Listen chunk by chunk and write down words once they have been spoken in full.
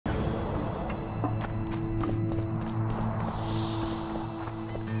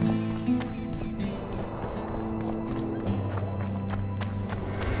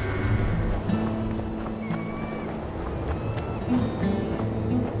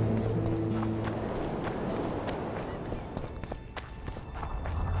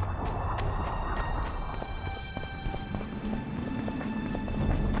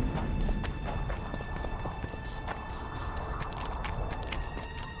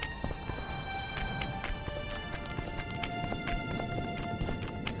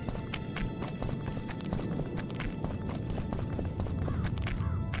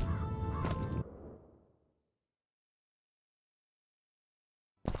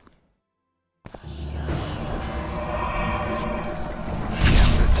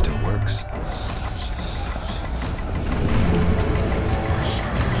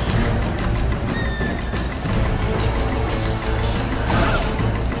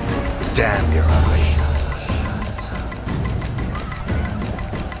Damn, you're ugly.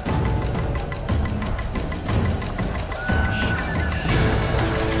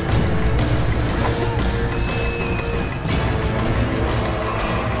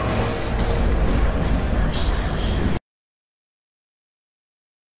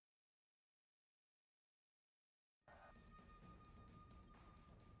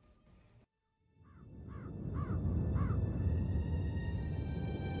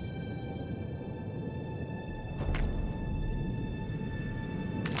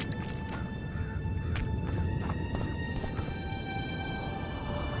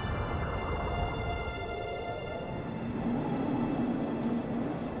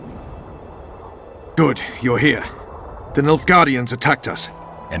 Good, you're here. The Nilfgaardians attacked us.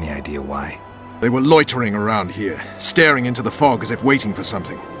 Any idea why? They were loitering around here, staring into the fog as if waiting for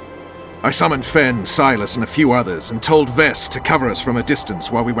something. I summoned Fen, Silas, and a few others, and told Vess to cover us from a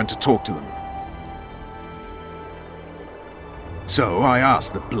distance while we went to talk to them. So I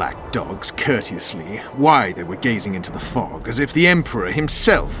asked the black dogs, courteously, why they were gazing into the fog, as if the Emperor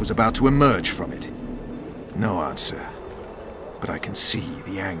himself was about to emerge from it. No answer. But I can see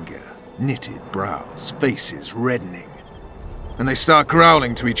the anger. Knitted brows, faces reddening. And they start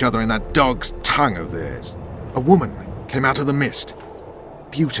growling to each other in that dog's tongue of theirs. A woman came out of the mist.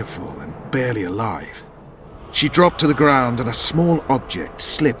 Beautiful and barely alive. She dropped to the ground and a small object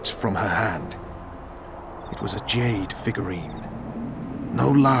slipped from her hand. It was a jade figurine. No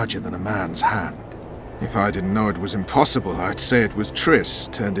larger than a man's hand. If I didn't know it was impossible, I'd say it was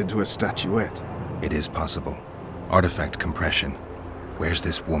Triss turned into a statuette. It is possible. Artifact compression. Where's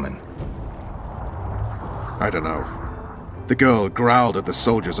this woman? I don't know. The girl growled at the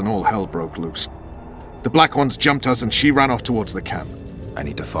soldiers and all hell broke loose. The black ones jumped us and she ran off towards the camp. I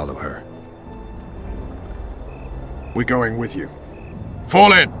need to follow her. We're going with you.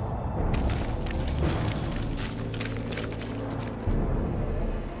 Fall in!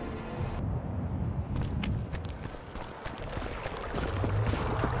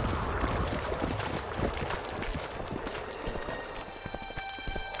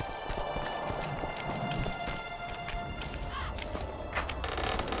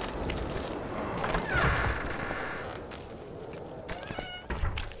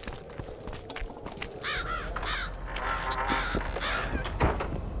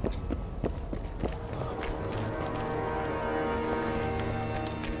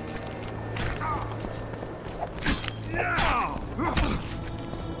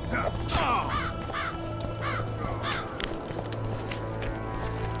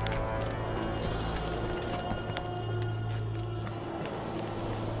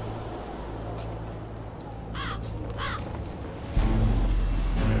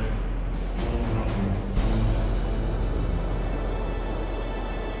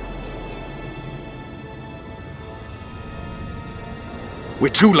 We're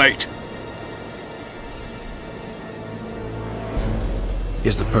too late.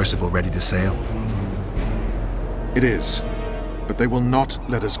 Is the Percival ready to sail? It is. But they will not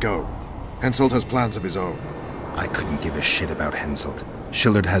let us go. Henselt has plans of his own. I couldn't give a shit about Henselt.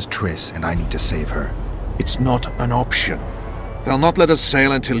 Shillard has Triss, and I need to save her. It's not an option. They'll not let us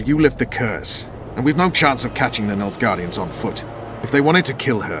sail until you lift the curse. And we've no chance of catching the Nilfgaardians on foot. If they wanted to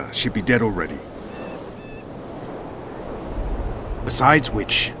kill her, she'd be dead already. Besides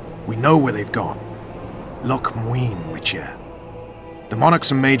which, we know where they've gone. Loch Muin, Witcher. The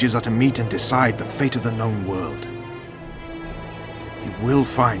monarchs and mages are to meet and decide the fate of the known world. You will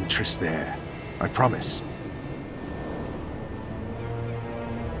find Triss there, I promise.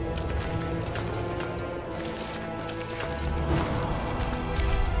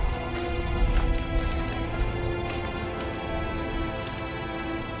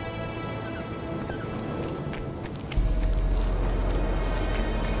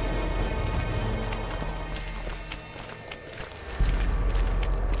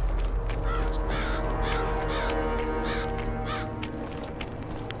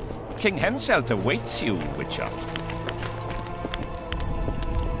 King Henselt awaits you, Witcher.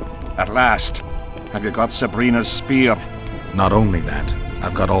 At last, have you got Sabrina's spear? Not only that,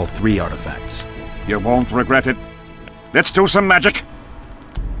 I've got all 3 artifacts. You won't regret it. Let's do some magic!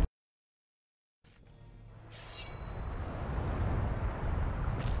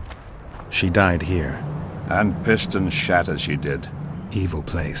 She died here. And pissed and shat as she did. Evil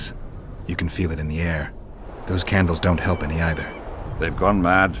place. You can feel it in the air. Those candles don't help any either. They've gone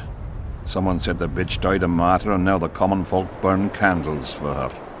mad. Someone said the bitch died a martyr and now the common folk burn candles for her.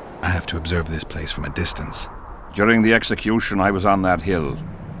 I have to observe this place from a distance. During the execution, I was on that hill.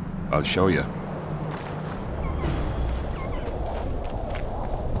 I'll show you.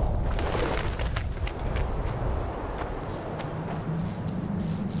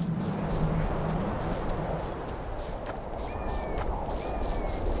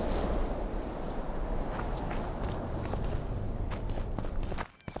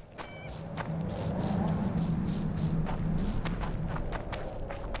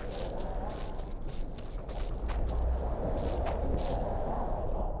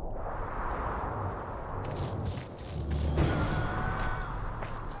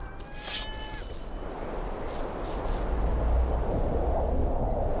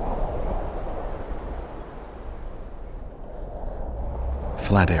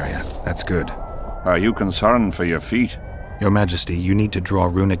 flat area. That's good. Are you concerned for your feet? Your Majesty, you need to draw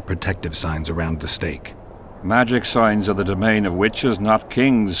runic protective signs around the stake. Magic signs are the domain of witches, not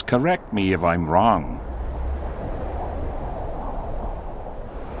kings. Correct me if I'm wrong.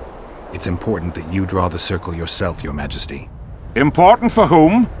 It's important that you draw the circle yourself, Your Majesty. Important for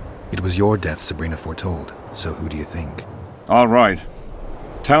whom? It was your death Sabrina foretold, so who do you think? All right.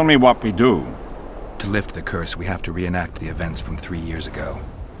 Tell me what we do. To lift the curse, we have to reenact the events from 3 years ago.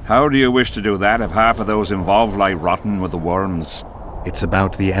 How do you wish to do that if half of those involved lie rotten with the worms? It's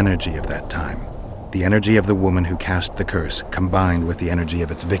about the energy of that time. The energy of the woman who cast the curse, combined with the energy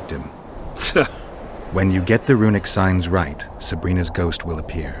of its victim. When you get the runic signs right, Sabrina's ghost will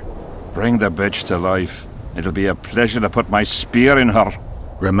appear. Bring the bitch to life. It'll be a pleasure to put my spear in her.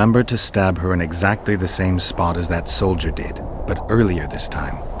 Remember to stab her in exactly the same spot as that soldier did, but earlier this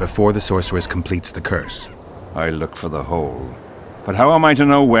time, before the sorceress completes the curse. I look for the hole. But how am I to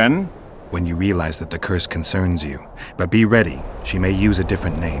know when? When you realize that the curse concerns you. But be ready, she may use a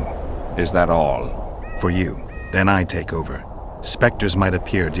different name. Is that all? For you. Then I take over. Spectres might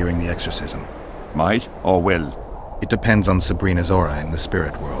appear during the exorcism. Might or will? It depends on Sabrina's aura in the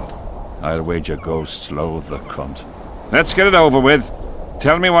spirit world. I'll wager ghosts loathe the cunt. Let's get it over with.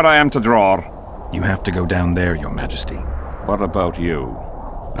 Tell me what I am to draw. You have to go down there, Your Majesty. What about you?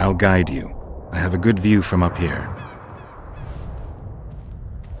 I'll guide you. I have a good view from up here.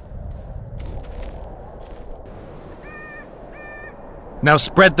 Now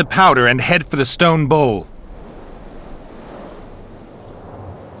spread the powder and head for the stone bowl.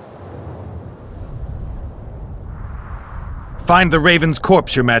 Find the raven's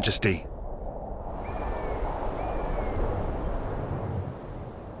corpse, Your Majesty.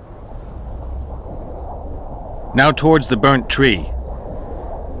 Now towards the burnt tree.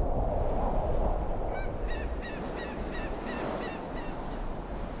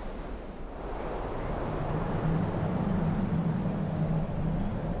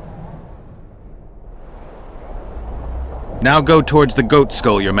 Now go towards the goat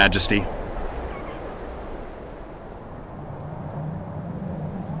skull, Your Majesty.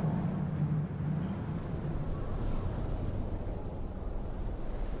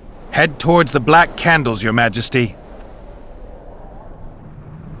 Head towards the black candles, Your Majesty.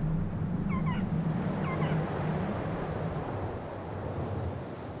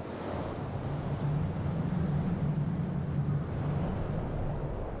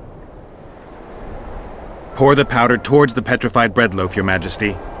 Pour the powder towards the petrified bread loaf, Your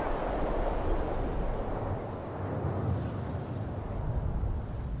Majesty.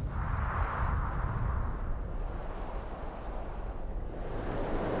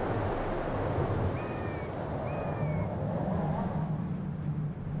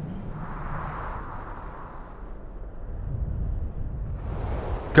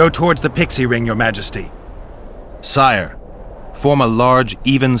 Go towards the pixie ring, Your Majesty. Sire, form a large,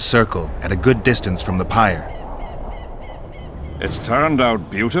 even circle at a good distance from the pyre. It's turned out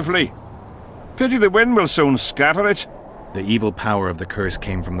beautifully. Pity the wind will soon scatter it. The evil power of the curse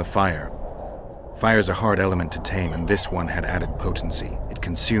came from the fire. Fire's a hard element to tame, and this one had added potency. It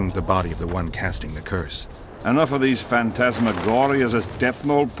consumed the body of the one casting the curse. Enough of these phantasmagorias, as Death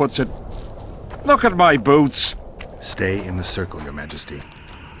Mold puts it. Look at my boots. Stay in the circle, Your Majesty.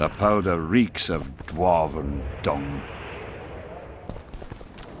 The powder reeks of dwarven dung.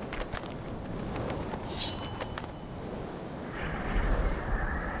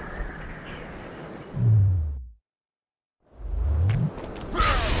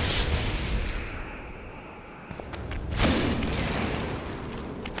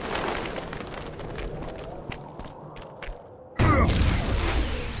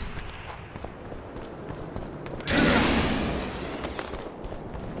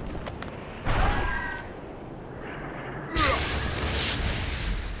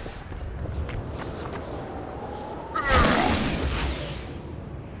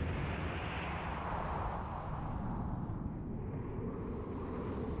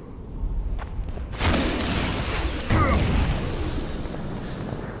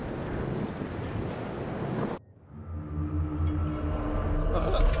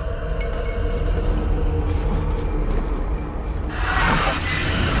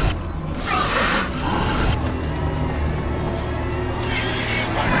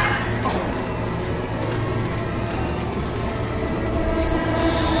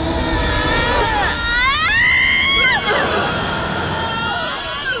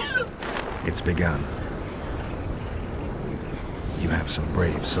 It's begun. You have some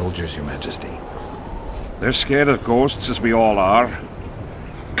brave soldiers, Your Majesty. They're scared of ghosts, as we all are.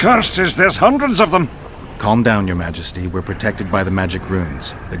 Curses, there's hundreds of them! Calm down, Your Majesty. We're protected by the magic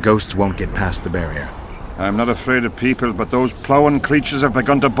runes. The ghosts won't get past the barrier. I'm not afraid of people, but those plowing creatures have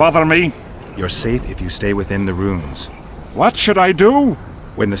begun to bother me. You're safe if you stay within the runes. What should I do?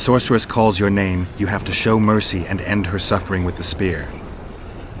 When the sorceress calls your name, you have to show mercy and end her suffering with the spear.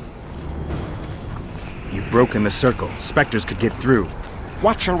 You've broken the circle. Spectres could get through.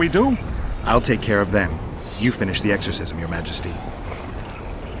 What shall we do? I'll take care of them. You finish the exorcism, Your Majesty.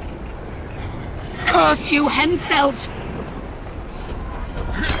 Curse you, Henselt!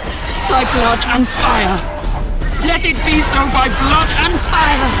 By blood and fire! Let it be so by blood and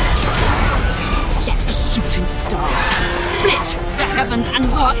fire! Let a shooting star split the heavens and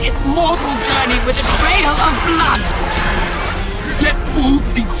mark its mortal journey with a trail of blood! Let fools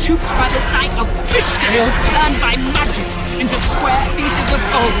be duped by the sight of fish scales turned by magic into square pieces of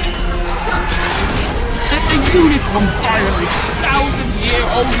gold! Let the unicorn violate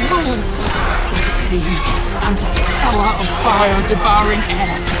 1,000-year-old rules! And power of fire devouring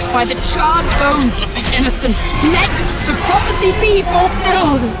air, by the charred bones of the innocent, let the prophecy be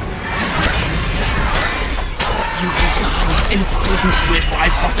fulfilled! You will die in accordance with my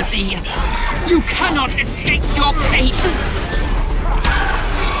prophecy. You cannot escape your fate.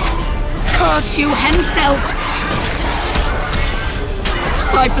 Curse you, Henselt!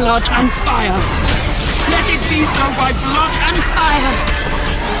 By blood and fire. Let it be so by blood and fire.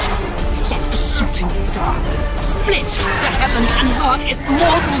 Let a shooting star split the heavens and mark its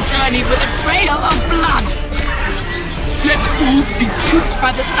mortal journey with a trail of blood. Let fools be duped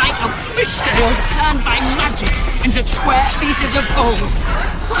by the sight of fish scales turned by magic into square pieces of gold.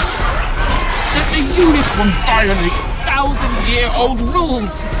 Let the unicorn violate 1,000-year-old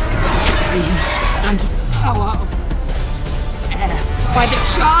rules. And power of air, by the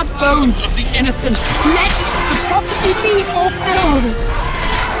charred bones of the innocent, let the prophecy be fulfilled.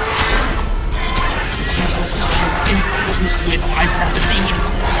 In accordance with my prophecy,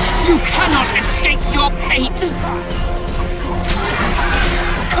 you cannot escape your fate.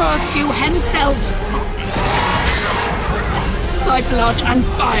 Curse you, Henselt! By blood and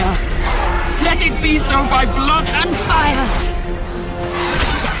fire. Let it be so by blood and fire.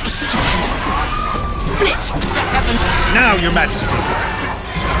 Let the shooting star split the heavens. Now, Your Majesty.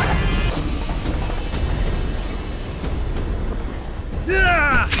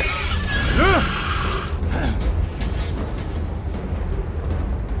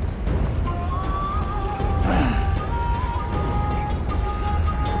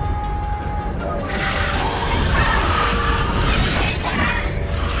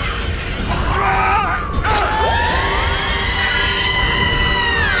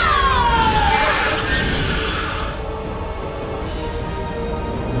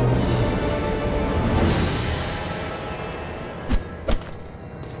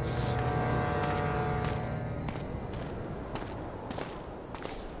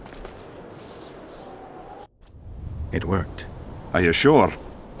 It worked. Are you sure?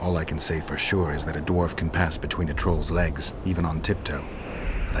 All I can say for sure is that a dwarf can pass between a troll's legs, even on tiptoe.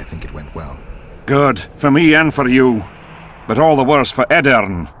 But I think it went well. Good. For me and for you. But all the worse for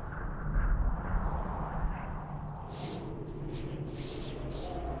Edern.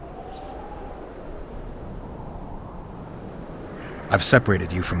 I've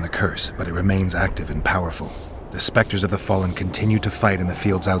separated you from the curse, but it remains active and powerful. The specters of the fallen continue to fight in the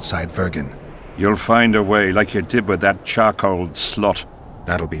fields outside Vergen. You'll find a way, like you did with that charcoal slut.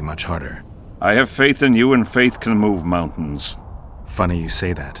 That'll be much harder. I have faith in you, and faith can move mountains. Funny you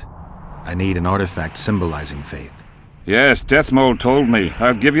say that. I need an artifact symbolizing faith. Yes, Deathmole told me.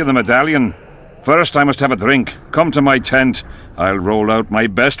 I'll give you the medallion. First, I must have a drink. Come to my tent. I'll roll out my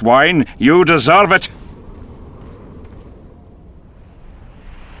best wine. You deserve it!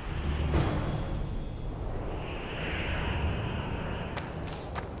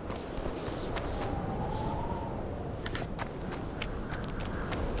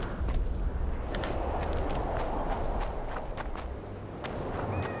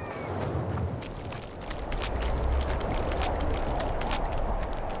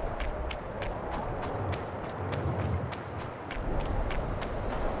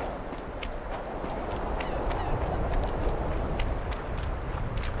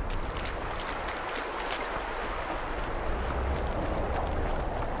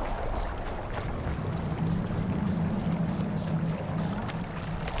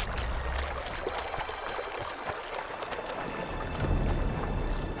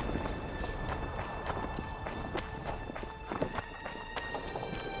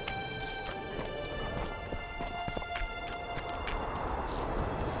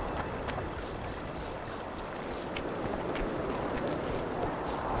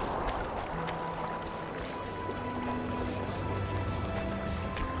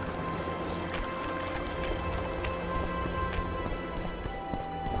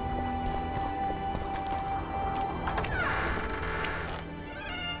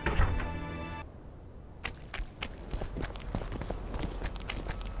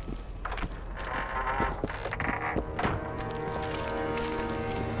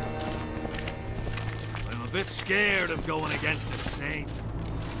 bit scared of going against the Saint.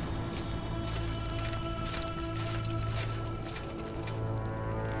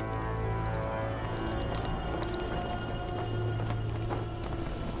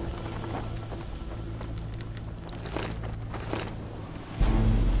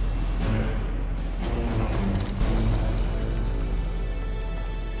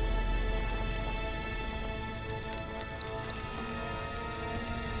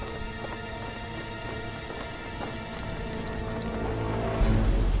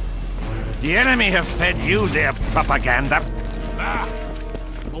 The enemy have fed you their propaganda. Ah!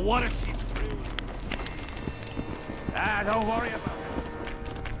 But what if she... Don't worry about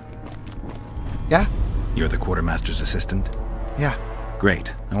it. Yeah? You're the quartermaster's assistant? Yeah.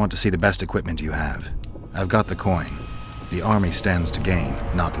 Great. I want to see the best equipment you have. I've got the coin. The army stands to gain,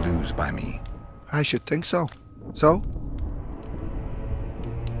 not lose by me. I should think so. So?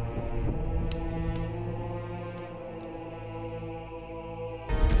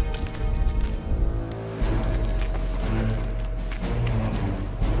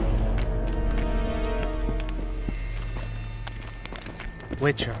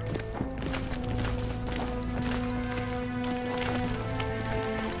 Witcher.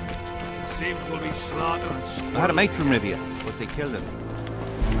 Seems we'll be slaughtering. I had a mate from Rivia, but they killed him.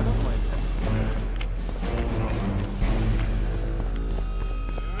 I don't mind.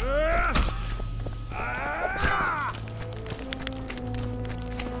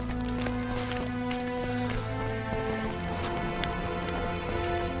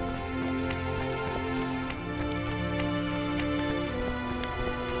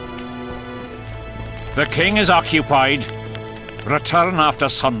 The king is occupied. Return after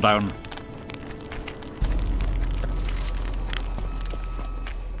sundown.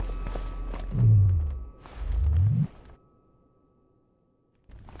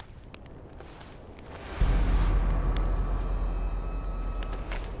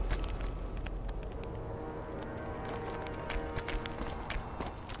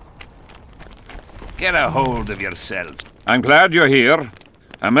 Get a hold of yourself. I'm glad you're here.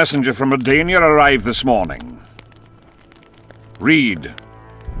 A messenger from Redania arrived this morning. Read.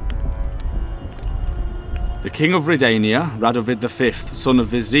 The King of Redania, Radovid V, son of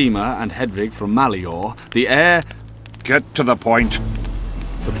Vizima and Hedrig from Malior, the heir... Get to the point.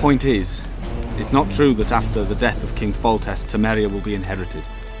 The point is, it's not true that after the death of King Foltest, Temeria will be inherited.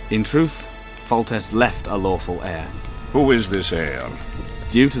 In truth, Foltest left a lawful heir. Who is this heir?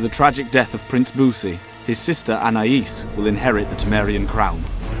 Due to the tragic death of Prince Busi, his sister Anais will inherit the Temerian crown.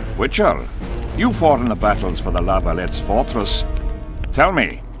 Witcher, you fought in the battles for the Lavalette's fortress. Tell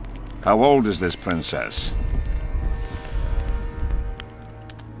me, how old is this princess?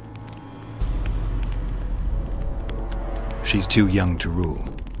 She's too young to rule.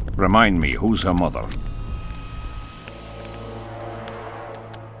 Remind me, who's her mother?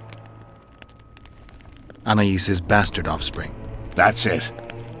 Anais's bastard offspring. That's it.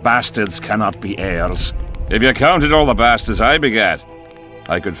 Bastards cannot be heirs. If you counted all the bastards I begat,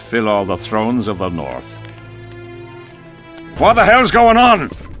 I could fill all the thrones of the north. What the hell's going on?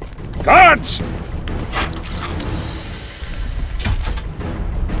 Guards!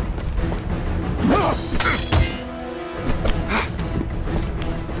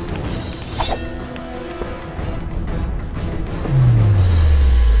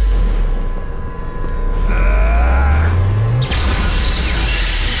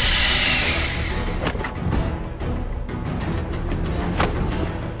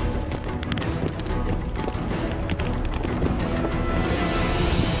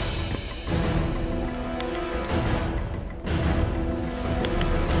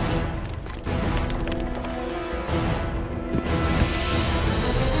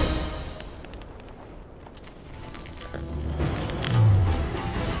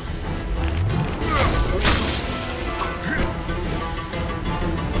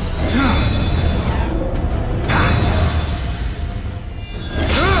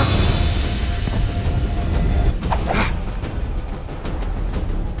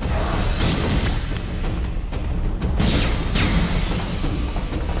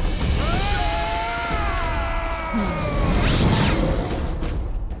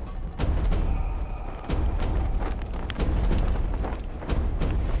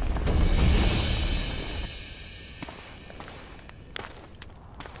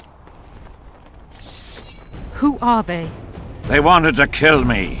 Who are they? They wanted to kill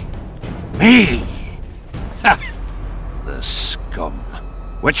me. Me! Ha! The scum.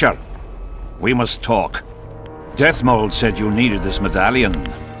 Witcher, we must talk. Deathmold said you needed this medallion.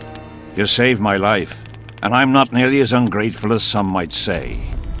 You saved my life, and I'm not nearly as ungrateful as some might say.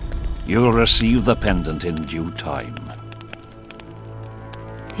 You'll receive the pendant in due time.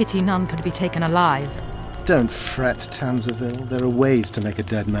 Pity none could be taken alive. Don't fret, Tanzaville. There are ways to make a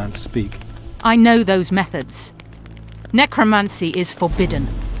dead man speak. I know those methods. Necromancy is forbidden.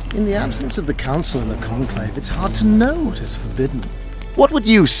 In the absence of the Council and the Conclave, it's hard to know what is forbidden. What would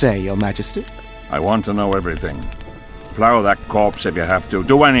you say, Your Majesty? I want to know everything. Plow that corpse if you have to.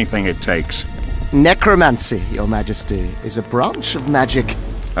 Do anything it takes. Necromancy, Your Majesty, is a branch of magic.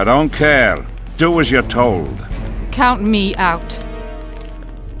 I don't care. Do as you're told. Count me out.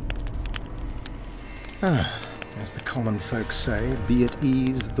 As the common folk say, be at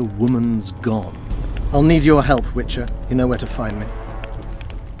ease, the woman's gone. I'll need your help, Witcher. You know where to find me.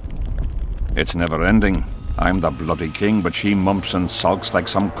 It's never ending. I'm the bloody king, but she mumps and sulks like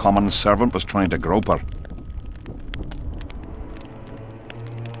some common servant was trying to grope her.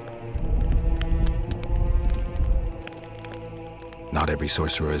 Not every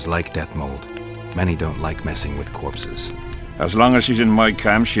sorcerer is like Deathmold. Many don't like messing with corpses. As long as she's in my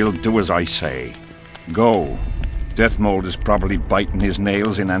camp, she'll do as I say. Go. Deathmold is probably biting his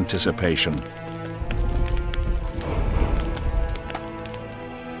nails in anticipation.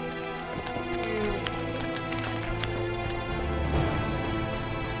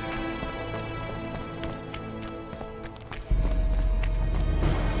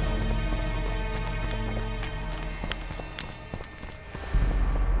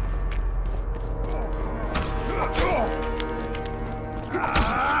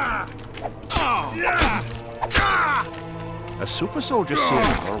 A super soldier serum,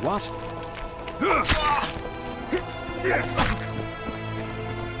 or what?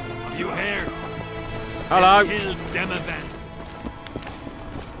 Have you heard? Hello. They killed Demavan.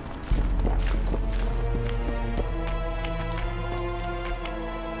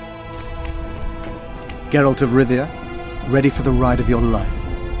 Geralt of Rivia, ready for the ride of your life.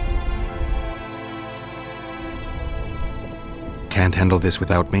 Can't handle this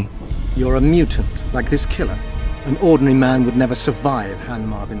without me? You're a mutant, like this killer. An ordinary man would never survive Han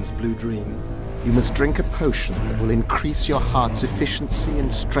Marvin's blue dream. You must drink a potion that will increase your heart's efficiency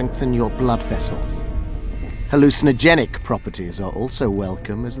and strengthen your blood vessels. Hallucinogenic properties are also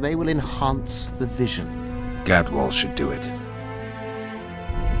welcome, as they will enhance the vision. Gadwall should do it.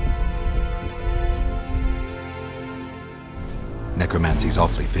 Necromancy's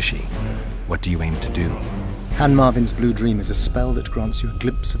awfully fishy. What do you aim to do? Han Marvin's blue dream is a spell that grants you a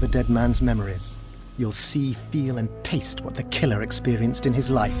glimpse of a dead man's memories. You'll see, feel, and taste what the killer experienced in his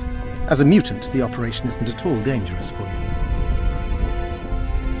life. As a mutant, the operation isn't at all dangerous for you.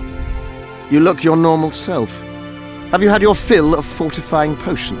 You look your normal self. Have you had your fill of fortifying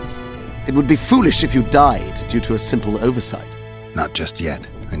potions? It would be foolish if you died due to a simple oversight. Not just yet.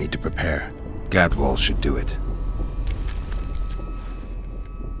 I need to prepare. Gadwall should do it.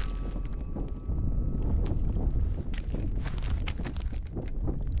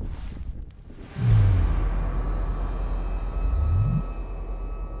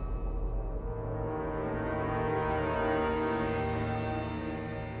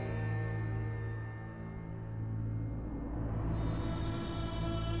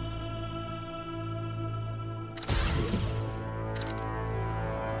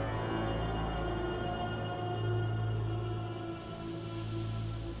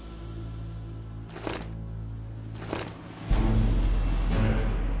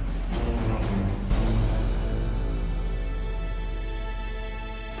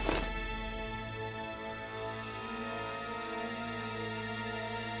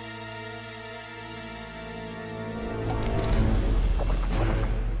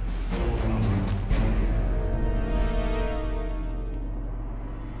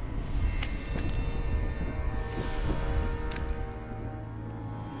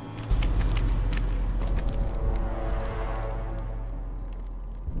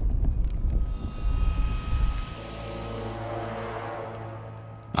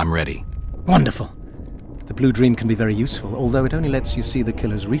 I'm ready. Wonderful. The blue dream can be very useful, although it only lets you see the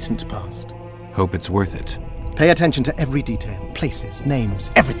killer's recent past. Hope it's worth it. Pay attention to every detail, places, names,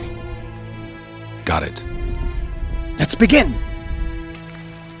 everything. Got it. Let's begin!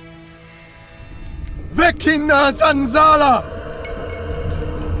 Vecina Zanzala!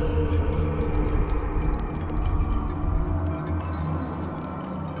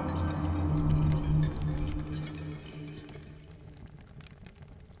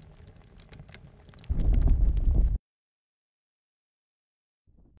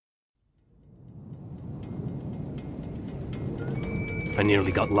 I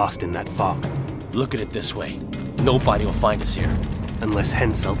nearly got lost in that fog. Look at it this way. Nobody will find us here. Unless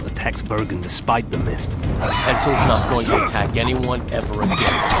Henselt attacks Bergen despite the mist. Henselt's not going to attack anyone ever again.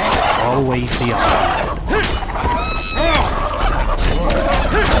 Always the honest.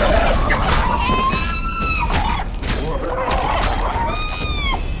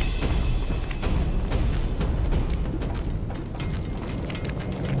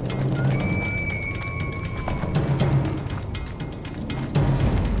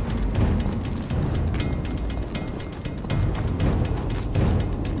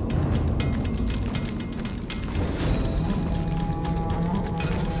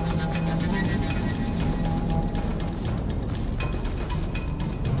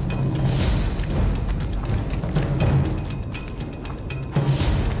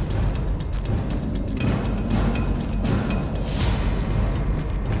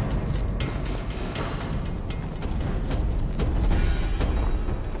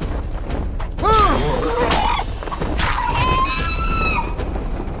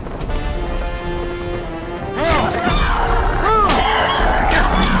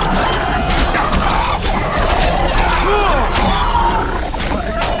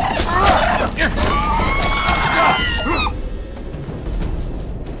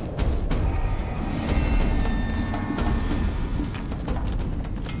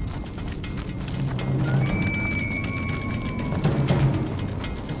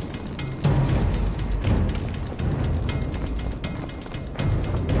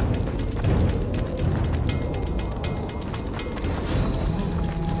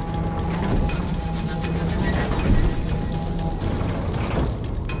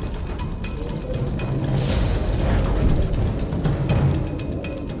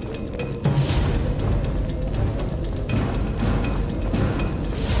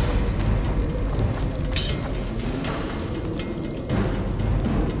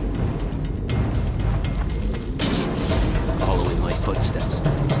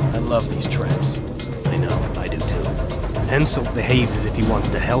 I love these traps. I know, I do too. Henselt behaves as if he wants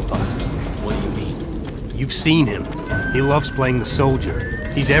to help us. What do you mean? You've seen him. He loves playing the soldier.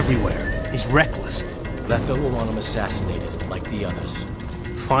 He's everywhere. He's reckless. Letho will want him assassinated, like the others.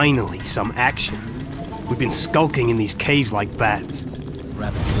 Finally, some action. We've been skulking in these caves like bats.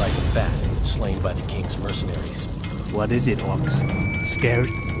 Rather be like a bat, slain by the king's mercenaries. What is it, Ox? Scared?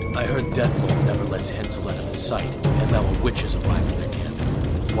 I heard Deathloop never lets Henselt out of his sight, and now a witch has arrived at their camp.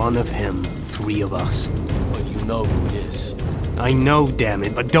 One of him, 3 of us. But you know who it is. I know, damn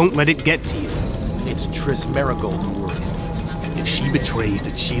it, but don't let it get to you. It's Triss Marigold who worries me. If she betrays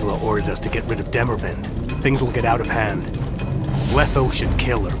that Sheila ordered us to get rid of Demervend, things will get out of hand. Letho should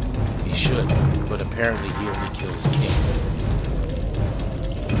kill her. He should, but apparently he only kills kings.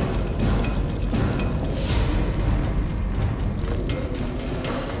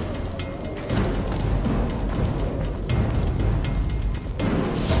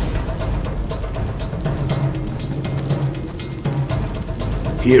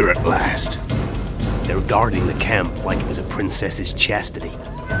 Here at last. They're guarding the camp like it was a princess's chastity.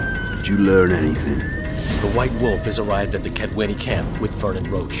 Did you learn anything? The White Wolf has arrived at the Kedweni camp with Vernon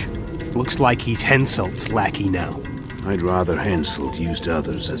Roach. Looks like he's Henselt's lackey now. I'd rather Henselt used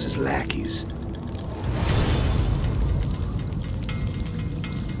others as his lackeys.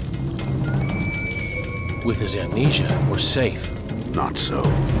 With his amnesia, we're safe. Not so.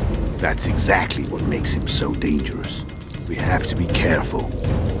 That's exactly what makes him so dangerous. We have to be careful.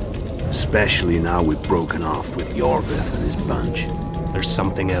 Especially now we've broken off with Yorvith and his bunch. There's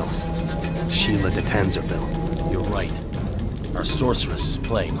something else. Sheila de Tanserville. You're right. Our sorceress is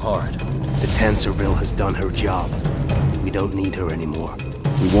playing hard. De Tanserville has done her job. We don't need her anymore.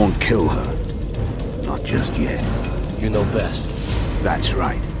 We won't kill her. Not just yet. You know best. That's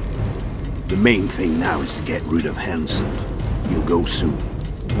right. The main thing now is to get rid of Henselt. You'll go soon.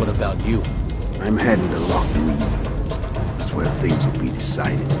 What about you? I'm heading to Lochmuir. That's where things will be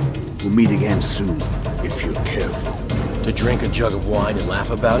decided. We'll meet again soon, if you're careful. To drink a jug of wine and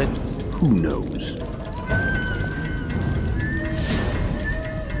laugh about it? Who knows?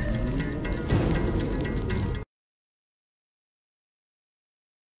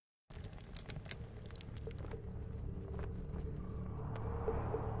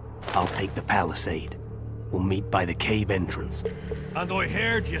 I'll take the palisade. We'll meet by the cave entrance. And I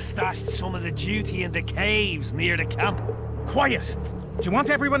heard you stashed some of the duty in the caves near the camp. Quiet! Do you want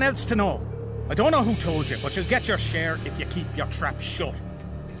everyone else to know? I don't know who told you, but you'll get your share if you keep your trap shut.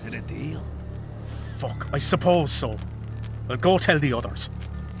 Is it a deal? Fuck, I suppose so. Well, go tell the others.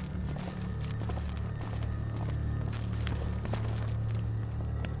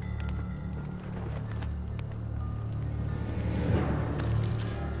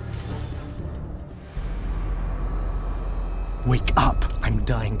 Wake up! I'm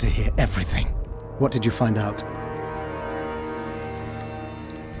dying to hear everything. What did you find out?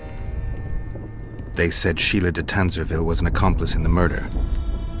 They said Sheila de Tanzerville was an accomplice in the murder.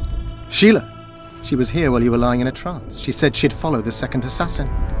 Sheila? She was here while you were lying in a trance. She said she'd follow the second assassin.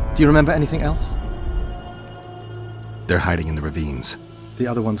 Do you remember anything else? They're hiding in the ravines. The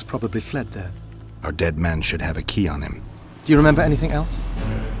other ones probably fled there. Our dead man should have a key on him. Do you remember anything else?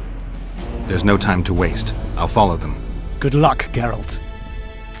 There's no time to waste. I'll follow them. Good luck, Geralt.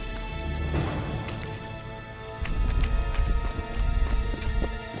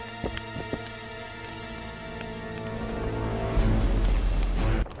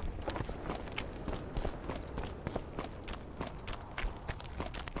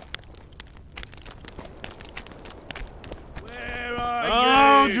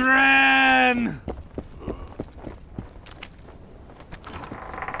 Odrin!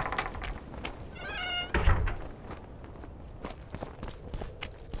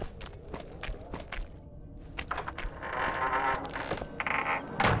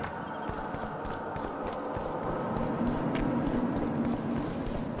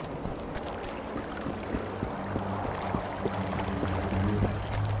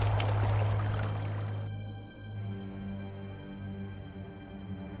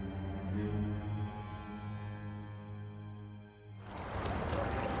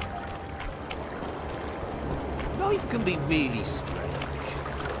 Life can be really strange.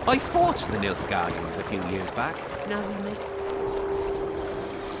 I fought the Nilfgaardians a few years back. Now we make...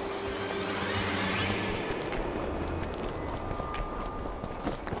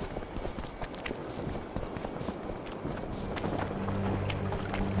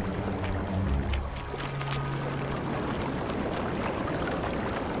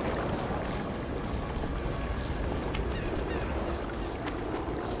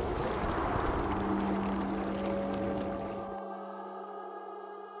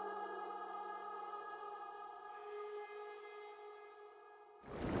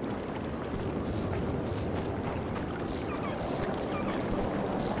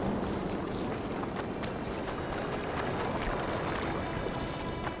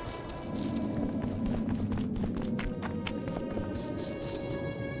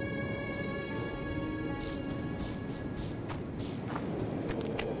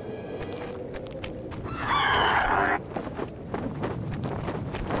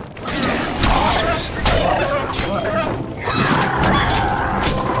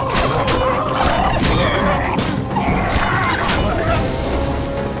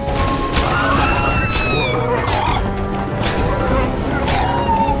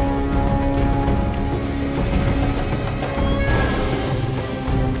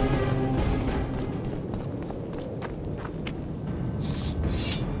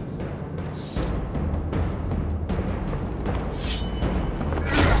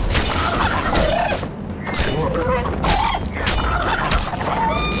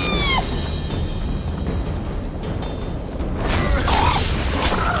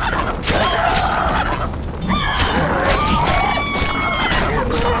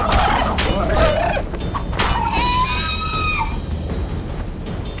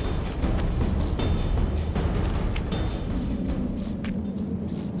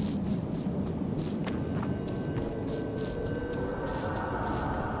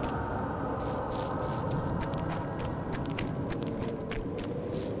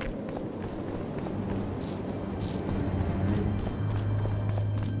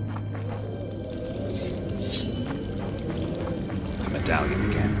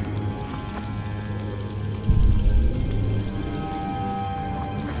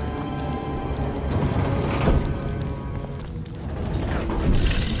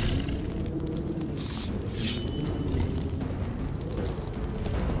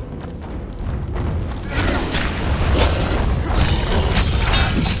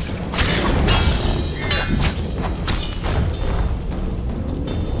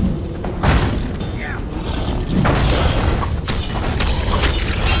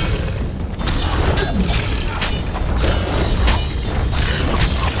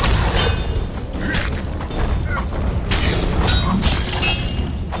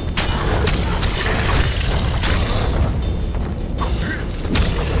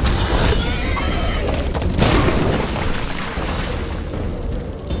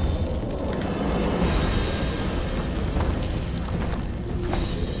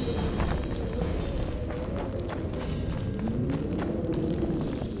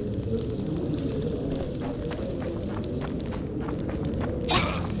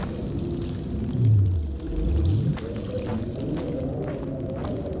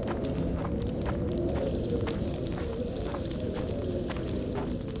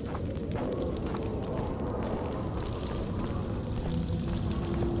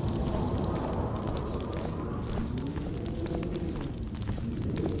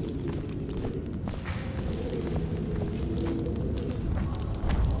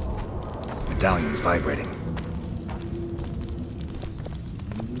 medallion's vibrating.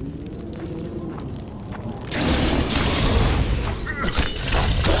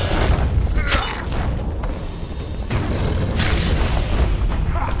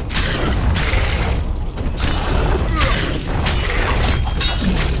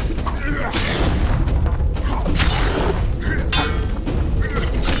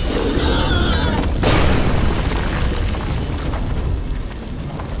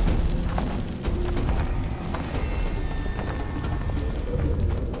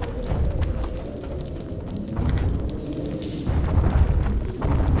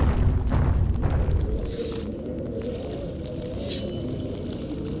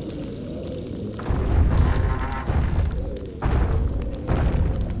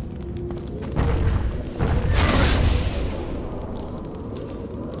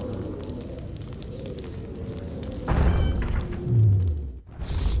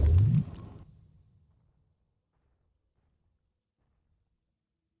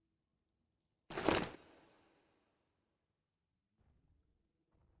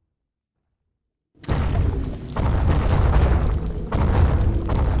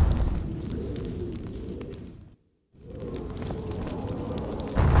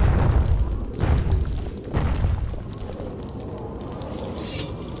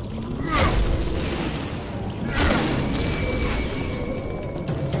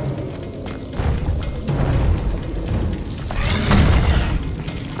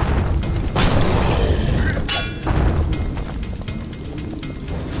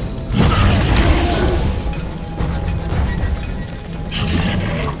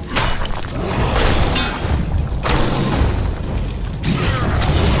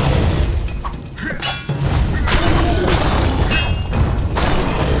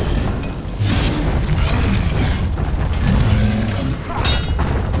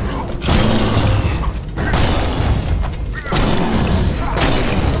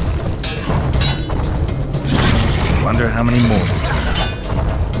 How many more will turn up?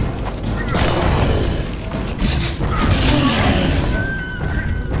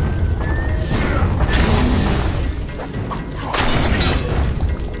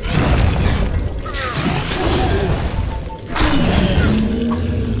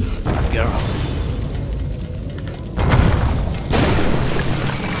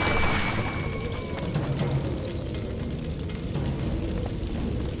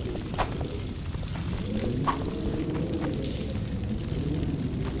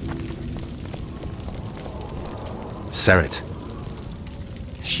 Serret.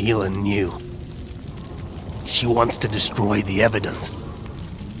 Sheila knew. She wants to destroy the evidence.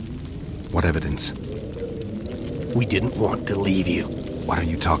 What evidence? We didn't want to leave you. What are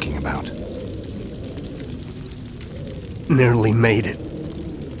you talking about? Nearly made it.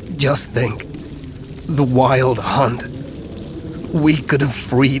 Just think. The Wild Hunt. We could have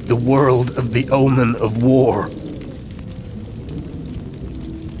freed the world of the omen of war.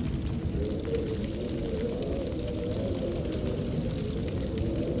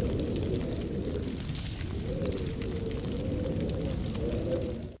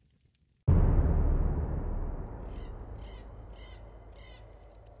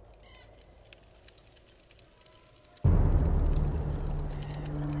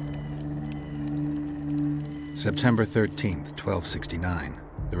 September 13th, 1269,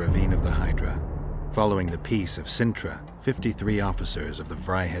 the Ravine of the Hydra. Following the Peace of Sintra, 53 officers of the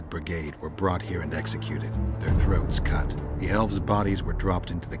Fryhead Brigade were brought here and executed, their throats cut. The elves' bodies were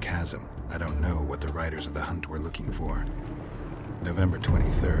dropped into the chasm. I don't know what the riders of the hunt were looking for. November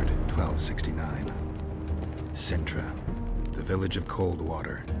 23rd, 1269. Sintra, the village of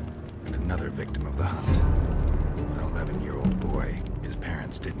Coldwater, and another victim of the hunt. An 11-year-old boy. His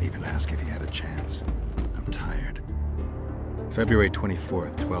parents didn't even ask if he had a chance. I'm tired. February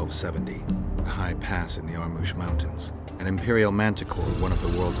 24th, 1270. A high pass in the Armouche Mountains. An Imperial Manticore, one of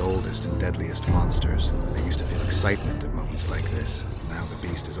the world's oldest and deadliest monsters. I used to feel excitement at moments like this. Now the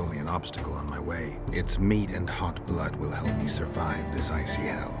beast is only an obstacle on my way. Its meat and hot blood will help me survive this icy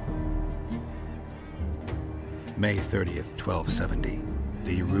hell. May 30th, 1270.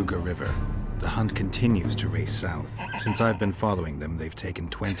 The Yaruga River. The hunt continues to race south. Since I've been following them, they've taken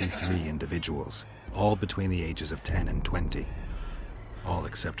 23 individuals, all between the ages of 10 and 20. All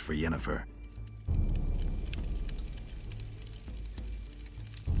except for Yennefer.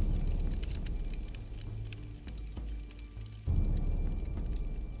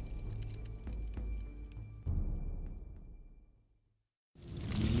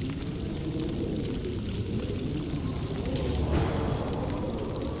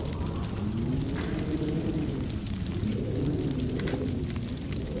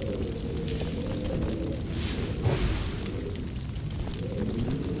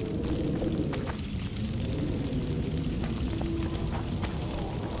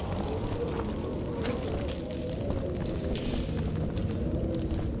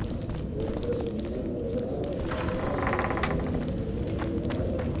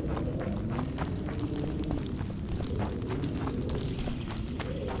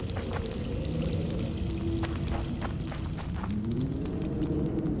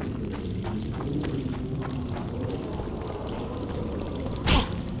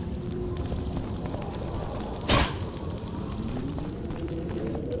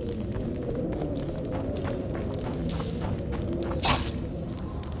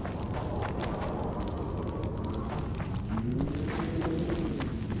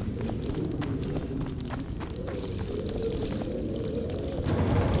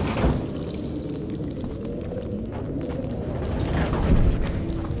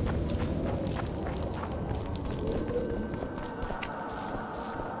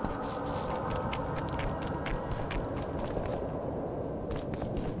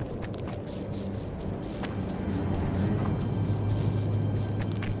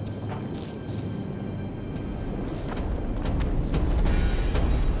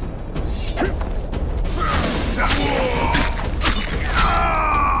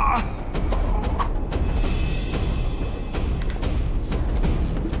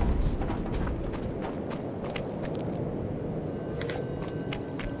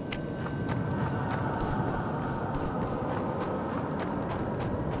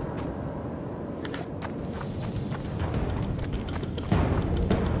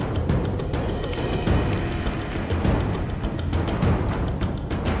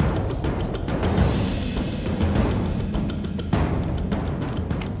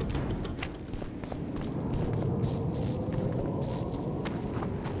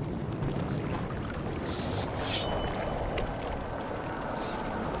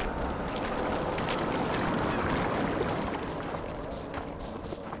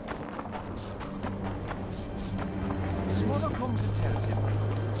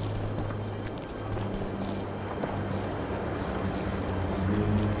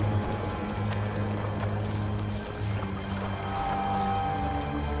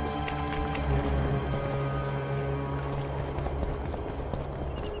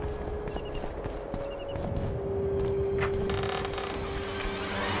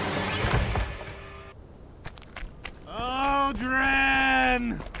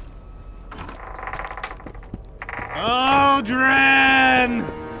 Aldrin!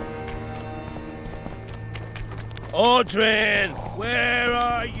 Aldrin, where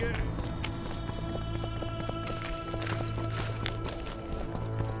are you?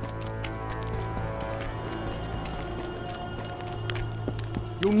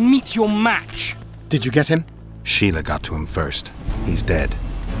 You'll meet your match. Did you get him? Sheila got to him first. He's dead.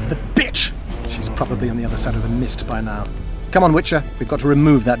 The bitch! She's probably on the other side of the mist by now. Come on, Witcher. We've got to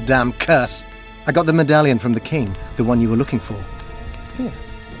remove that damn curse. I got the medallion from the king, the one you were looking for. Here.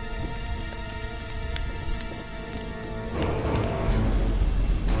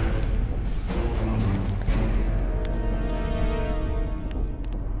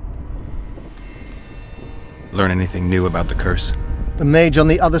 Learn anything new about the curse? The mage on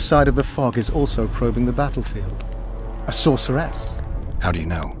the other side of the fog is also probing the battlefield. A sorceress. How do you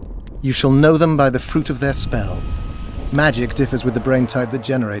know? You shall know them by the fruit of their spells. Magic differs with the brain type that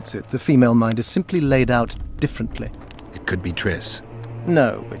generates it. The female mind is simply laid out differently. It could be Triss.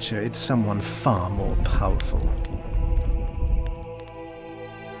 No, Witcher, it's someone far more powerful.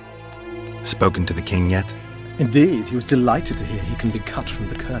 Spoken to the king yet? Indeed, he was delighted to hear he can be cut from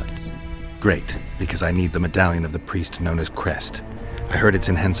the curse. Great, because I need the medallion of the priest known as Crest. I heard it's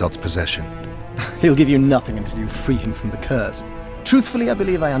in Henselt's possession. He'll give you nothing until you free him from the curse. Truthfully, I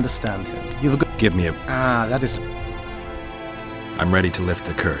believe I understand him. You've a good... Give me a... Ah, that is... I'm ready to lift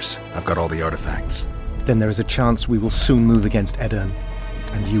the curse. I've got all the artifacts. Then there is a chance we will soon move against Edirn,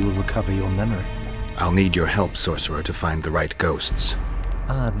 and you will recover your memory. I'll need your help, sorcerer, to find the right ghosts.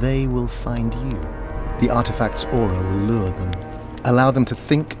 Ah, they will find you. The artifact's aura will lure them. Allow them to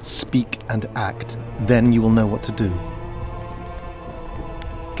think, speak, and act. Then you will know what to do.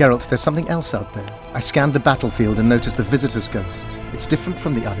 Geralt, there's something else out there. I scanned the battlefield and noticed the visitor's ghost. It's different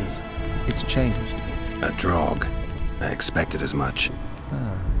from the others. It's changed. A Draug. I expected as much.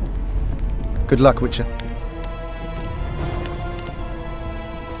 Ah. Good luck, Witcher.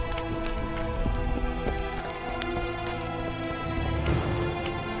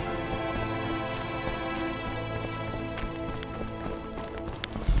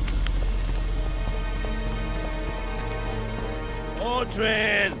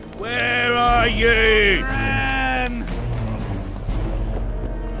 Aldrin, where are you? Ran!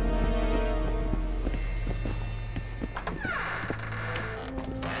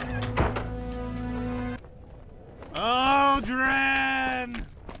 Aldrin!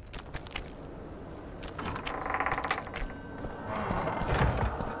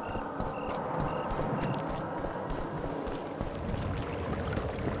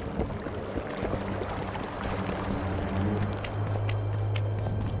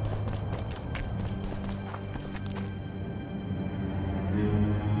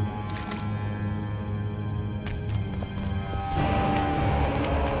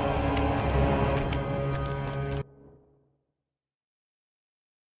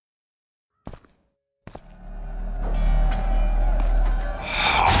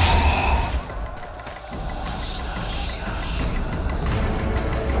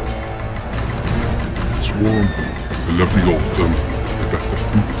 Warm, a lovely autumn. I bet the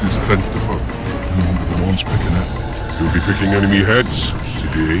fruit is plentiful. You won't be the ones picking it. You'll be picking enemy heads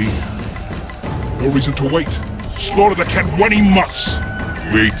today. No reason to wait. Slaughter the cat when he must.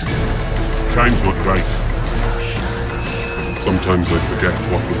 Wait. Time's not right. Sometimes I forget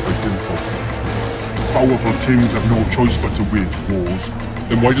what we're fighting for. Powerful kings have no choice but to wage wars.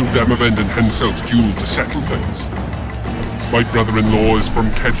 Then why don't Demavend and Henselt's duel to settle things? My brother-in-law is from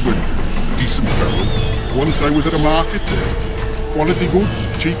Kedwin. Decent fellow. Once I was at a market there. Quality goods,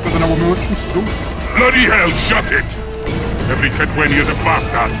 cheaper than our merchants too. Bloody hell, shut it! Every Kedwini is a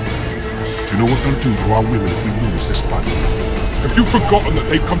bastard! Do you know what they'll do to our women if we lose this battle? Have you forgotten that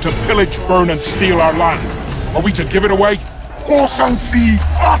they've come to pillage, burn and steal our land? Are we to give it away? Horse and sea,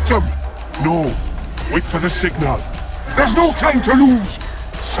 autumn! No, wait for the signal. There's no time to lose!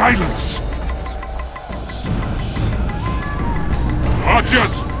 Silence!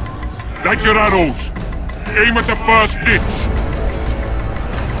 Archers! Light your arrows! Aim at the first ditch!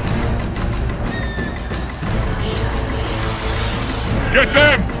 Get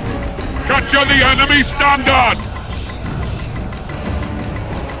them! Capture the enemy standard!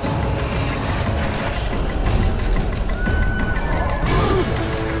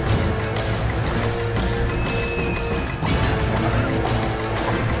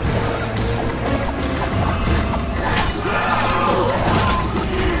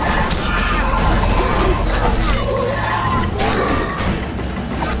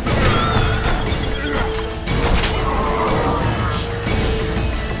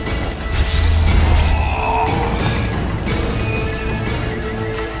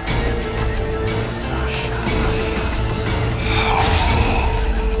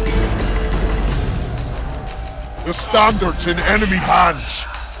 standards in enemy hands.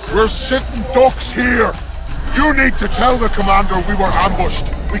 We're sitting ducks here. You need to tell the commander we were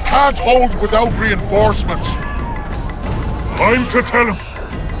ambushed. We can't hold without reinforcements. I'm to tell him.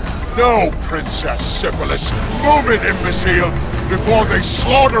 No, Princess Syphilis. Move it, imbecile, before they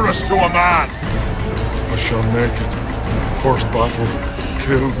slaughter us to a man. I shall make it. First battle.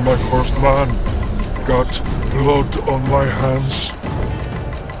 Killed my first man. Got blood on my hands.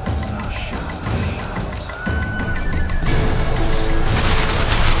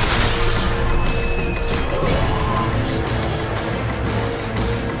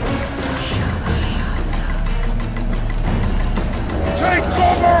 Take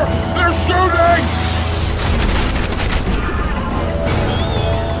cover! They're shooting!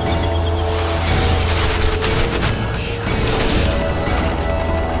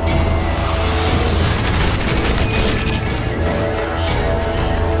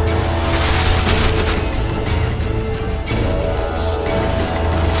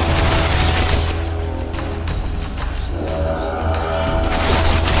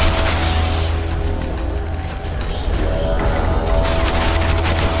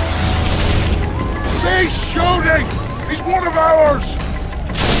 He's shooting! He's one of ours!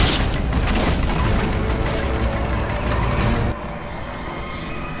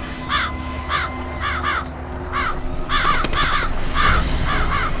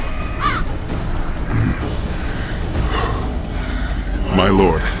 My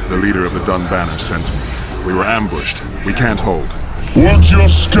lord, the leader of the Dunbanner sent me. We were ambushed. We can't hold. Weren't your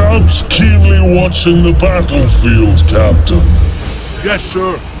scouts keenly watching the battlefield, Captain? Yes,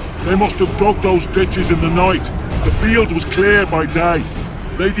 sir. They must have dug those ditches in the night. The field was cleared by day.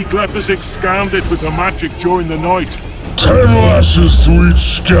 Lady Glephisic scanned it with her magic during the night. 10 lashes to each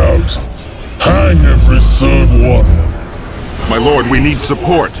scout. Hang every third one. My lord, we need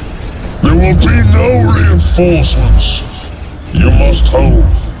support. There will be no reinforcements. You must hold.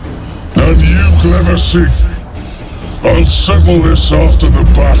 And you, Glephisic, I'll settle this after the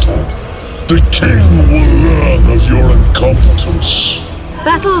battle. The king will learn of your incompetence.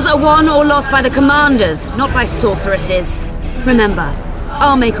 Battles are won or lost by the commanders, not by sorceresses. Remember,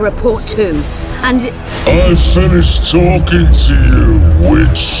 I'll make a report too, and... I finished talking to you,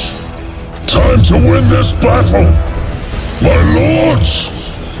 witch. Time to win this battle. My lords,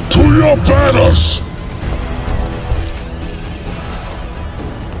 to your banners.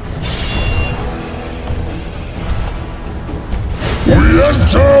 We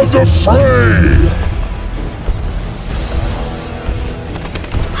enter the fray.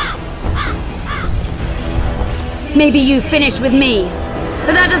 Maybe you finished with me,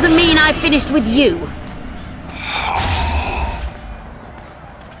 but that doesn't mean I finished with you.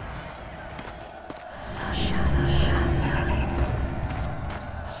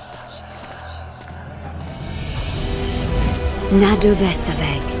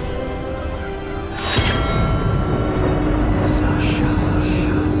 Nadovesaveg.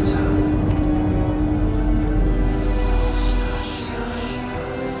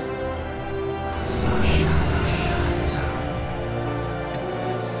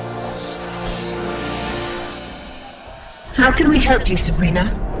 How can we help you, Sabrina?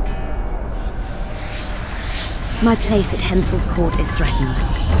 My place at Hensel's court is threatened.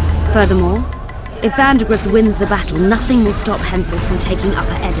 Furthermore, if Vandergrift wins the battle, nothing will stop Hensel from taking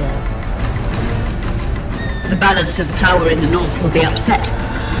Upper Edo. The balance of power in the north will be upset.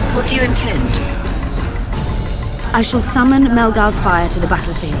 What do you intend? I shall summon Melgar's fire to the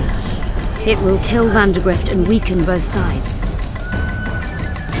battlefield. It will kill Vandergrift and weaken both sides.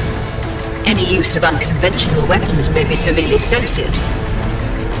 Any use of unconventional weapons may be severely censored.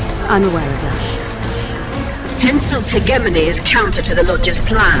 I'm aware of that. Hensel's hegemony is counter to the Lodge's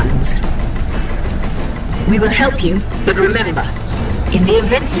plans. We will help you, but remember, in the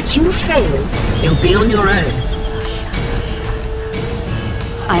event that you fail, you'll be on your own.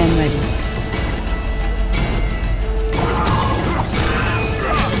 I am ready.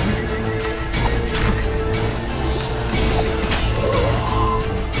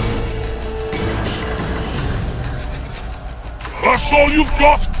 That's all you've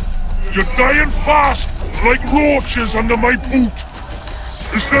got? You're dying fast, like roaches under my boot.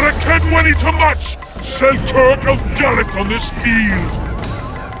 Is there a Kenwenny to match Selkirk of Gallet on this field?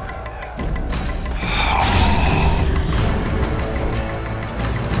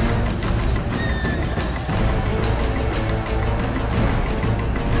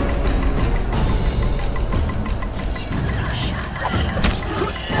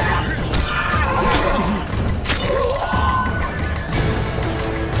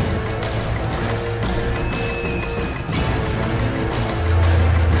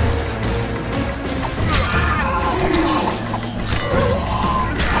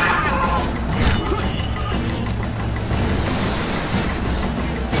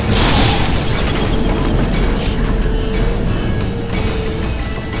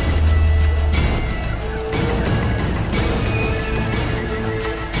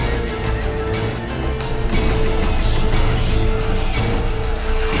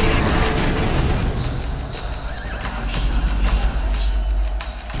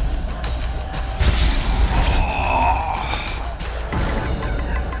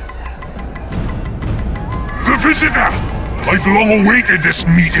 visitor! I've long awaited this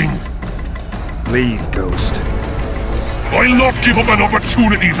meeting. Leave, Ghost. I'll not give up an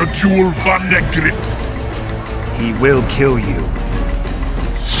opportunity to duel Van der Grift. He will kill you.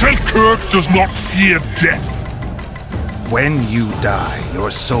 Selkirk does not fear death. When you die, your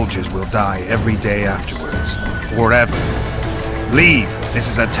soldiers will die every day afterwards. Forever. Leave. This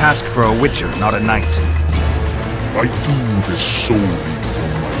is a task for a witcher, not a knight. I do this solely for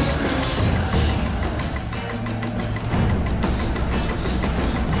my death.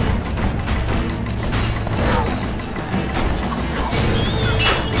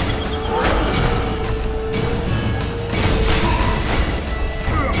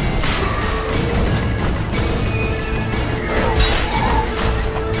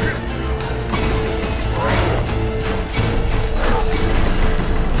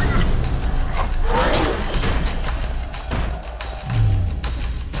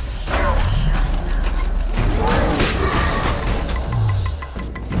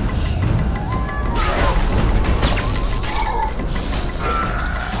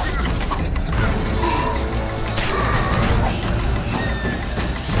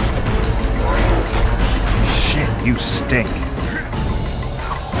 You stink.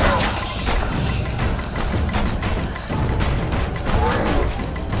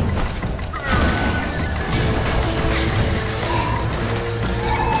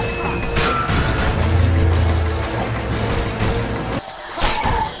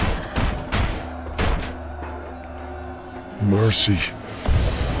 Mercy.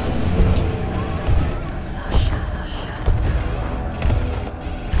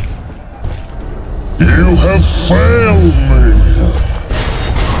 You have failed me!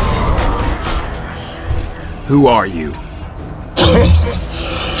 Who are you?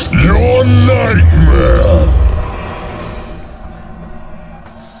 Your nightmare!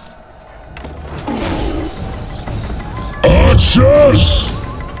 Archers!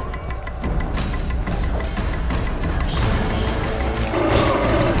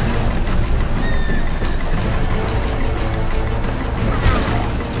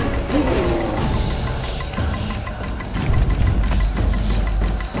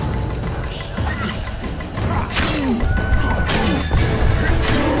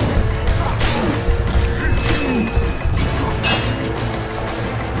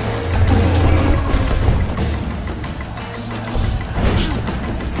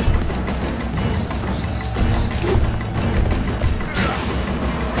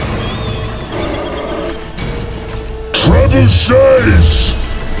 Trebuchets!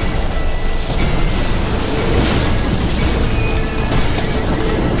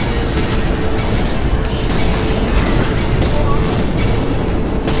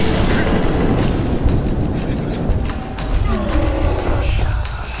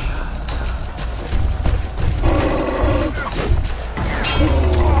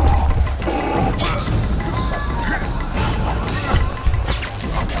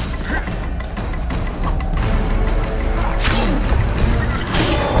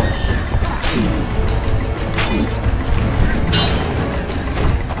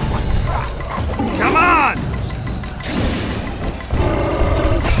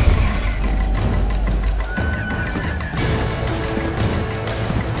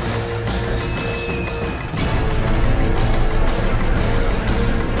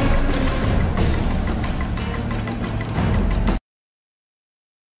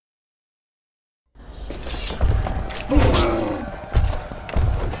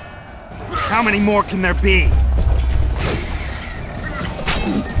 How many more can there be?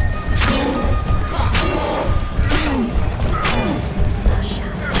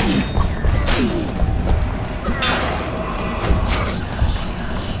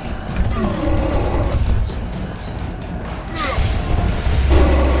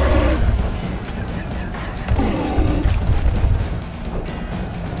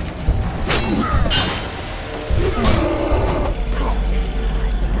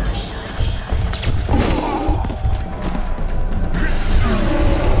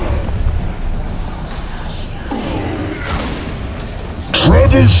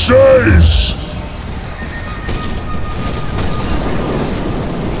 Trebuchets!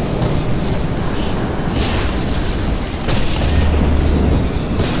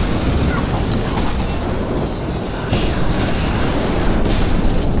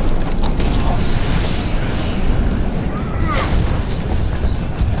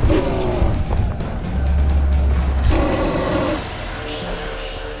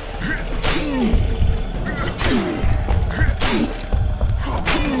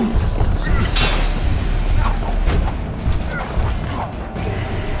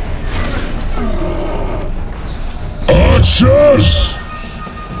 Archers!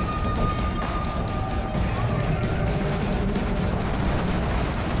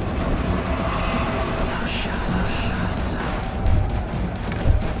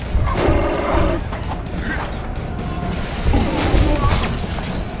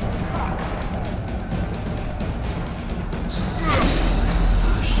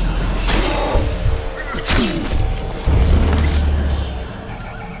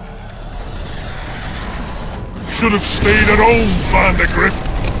 Should have stayed at home, Vandegrift.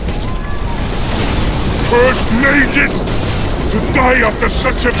 Cursed mages! To die after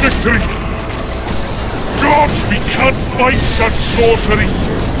such a victory! Gods, we can't fight such sorcery!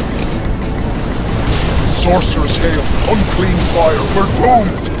 Sorceress hail, unclean fire, we're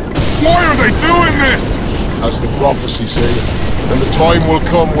doomed! Why are they doing this? As the prophecy saith, and the time will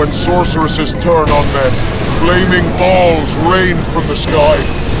come when sorceresses turn on men, flaming balls rain from the sky,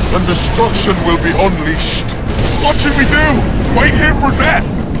 and destruction will be unleashed. What should we do? Wait here for death?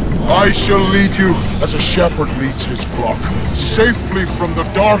 I shall lead you as a shepherd leads his flock, safely from the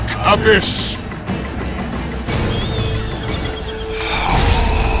dark abyss.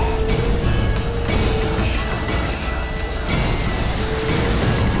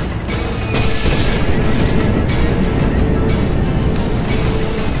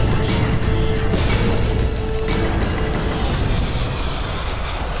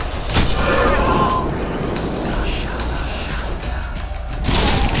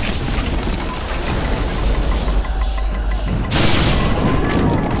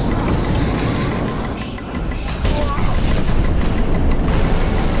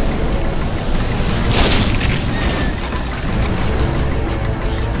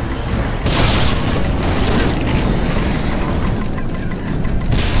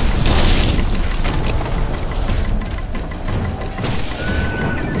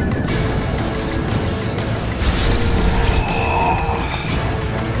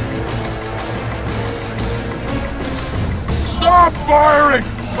 Stop firing!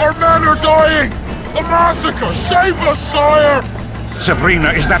 Our men are dying! A massacre! Save us, sire! Sabrina,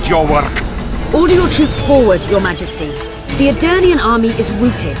 is that your work? Order your troops forward, Your Majesty. The Aedirnian army is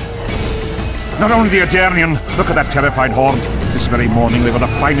routed. Not only the Aedirnian, look at that terrified horde. This very morning they were the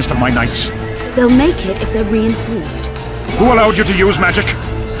finest of my knights. They'll make it if they're reinforced. Who allowed you to use magic?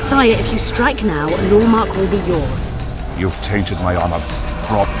 Sire, if you strike now, Lawmark will be yours. You've tainted my honor,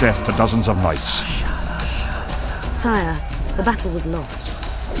 brought death to dozens of knights. Sire, the battle was lost.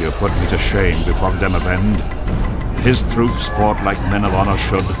 You put me to shame before Demavend. His troops fought like men of honor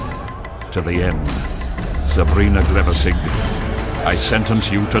should, to the end. Sabrina Glevasig, I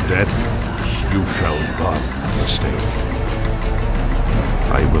sentence you to death. You shall burn the stake.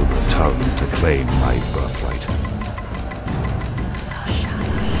 I will return to claim my birthright.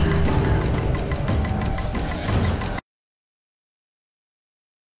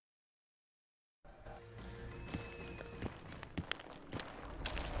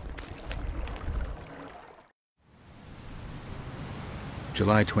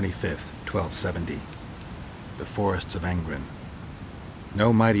 July 25th, 1270. The forests of Angren.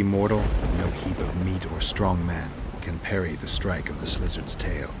 No mighty mortal, no heap of meat or strong man can parry the strike of the Slizzard's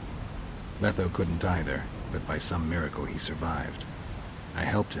tail. Letho couldn't either, but by some miracle he survived. I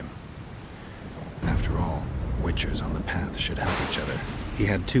helped him. After all, Witchers on the path should help each other. He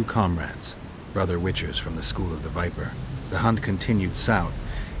had two comrades, brother Witchers from the School of the Viper. The hunt continued south,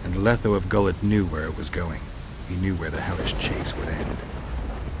 and Letho of Gullet knew where it was going. He knew where the hellish chase would end.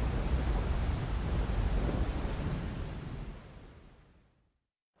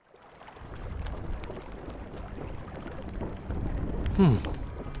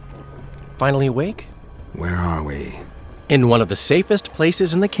 Finally awake? Where are we? In one of the safest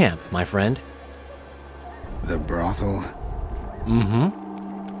places in the camp, my friend. The brothel? Mm-hmm.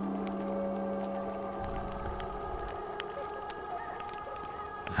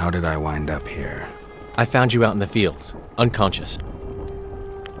 How did I wind up here? I found you out in the fields, unconscious.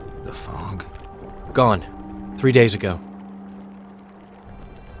 The fog? Gone. 3 days ago.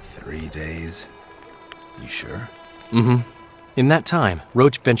 3 days? You sure? Mm-hmm. In that time,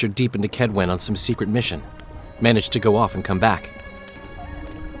 Roach ventured deep into Kedwen on some secret mission. Managed to go off and come back.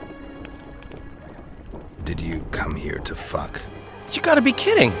 Did you come here to fuck? You gotta be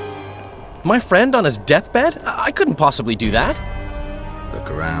kidding! My friend on his deathbed? I couldn't possibly do that.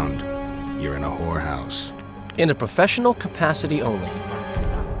 Look around. You're in a whorehouse. In a professional capacity only.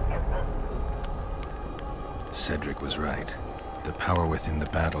 Cedric was right. The power within the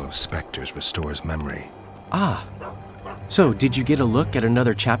Battle of Spectres restores memory. Ah. So, did you get a look at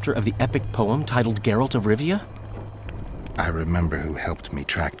another chapter of the epic poem titled Geralt of Rivia? I remember who helped me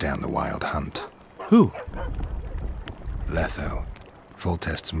track down the Wild Hunt. Who? Letho,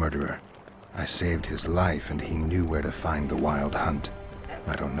 Foltest's murderer. I saved his life and he knew where to find the Wild Hunt.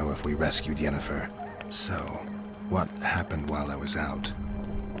 I don't know if we rescued Yennefer. So, what happened while I was out?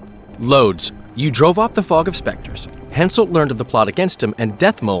 Loads. You drove off the fog of specters. Henselt learned of the plot against him, and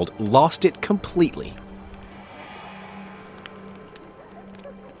Deathmold lost it completely.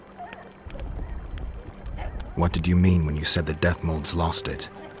 What did you mean when you said the Deathmolds lost it?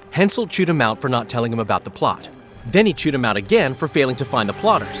 Henselt chewed him out for not telling him about the plot. Then he chewed him out again for failing to find the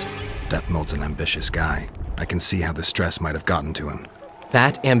plotters. Deathmold's an ambitious guy. I can see how the stress might have gotten to him.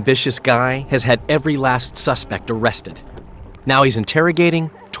 That ambitious guy has had every last suspect arrested. Now he's interrogating,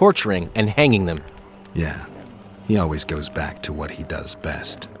 torturing, and hanging them. Yeah, he always goes back to what he does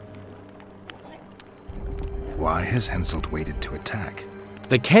best. Why has Henselt waited to attack?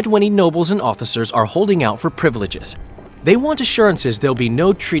 The Kedwenny nobles and officers are holding out for privileges. They want assurances there'll be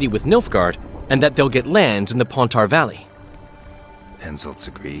no treaty with Nilfgaard, and that they'll get lands in the Pontar Valley. Henselt's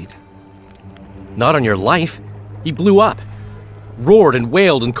agreed? Not on your life. He blew up. Roared and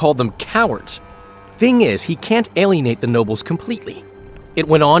wailed and called them cowards. Thing is, he can't alienate the nobles completely. It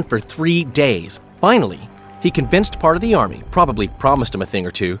went on for 3 days. Finally, he convinced part of the army, probably promised him a thing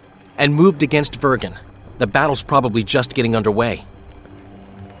or two, and moved against Vergen. The battle's probably just getting underway.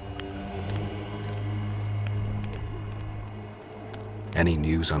 Any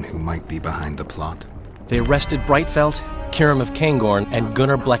news on who might be behind the plot? They arrested Breitfeld, Kirim of Kangorn, and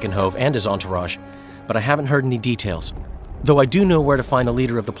Gunnar Bleckenhove and his entourage, but I haven't heard any details. Though I do know where to find the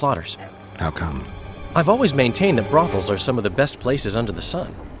leader of the plotters. How come? I've always maintained that brothels are some of the best places under the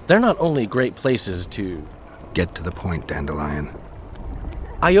sun. They're not only great places to... Get to the point, Dandelion.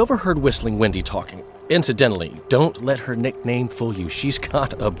 I overheard Whistling Wendy talking. Incidentally, don't let her nickname fool you. She's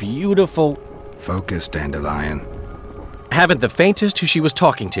got a beautiful... Focus, Dandelion. Haven't the faintest who she was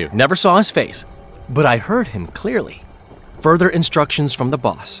talking to. Never saw his face. But I heard him clearly. Further instructions from the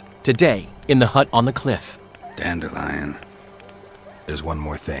boss. Today, in the hut on the cliff. Dandelion. There's one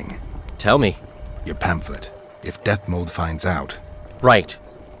more thing. Tell me. Your pamphlet. If Deathmold finds out... Right.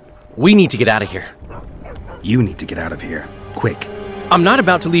 We need to get out of here. You need to get out of here. Quick. I'm not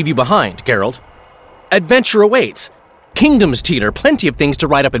about to leave you behind, Geralt. Adventure awaits. Kingdoms teeter. Plenty of things to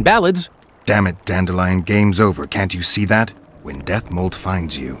write up in ballads. Damn it, Dandelion. Game's over. Can't you see that? When Deathmold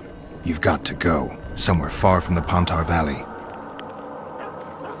finds you, you've got to go. Somewhere far from the Pontar Valley.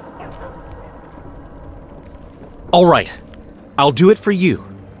 All right. I'll do it for you.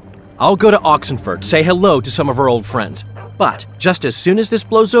 I'll go to Oxenford, say hello to some of our old friends. But just as soon as this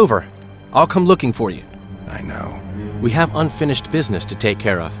blows over, I'll come looking for you. I know. We have unfinished business to take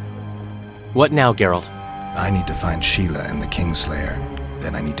care of. What now, Geralt? I need to find Sheila and the Kingslayer.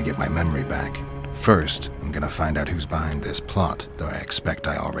 Then I need to get my memory back. First, I'm gonna find out who's behind this plot, though I expect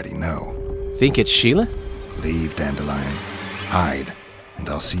I already know. Think it's Sheila? Leave, Dandelion. Hide, and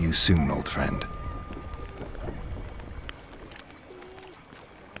I'll see you soon, old friend.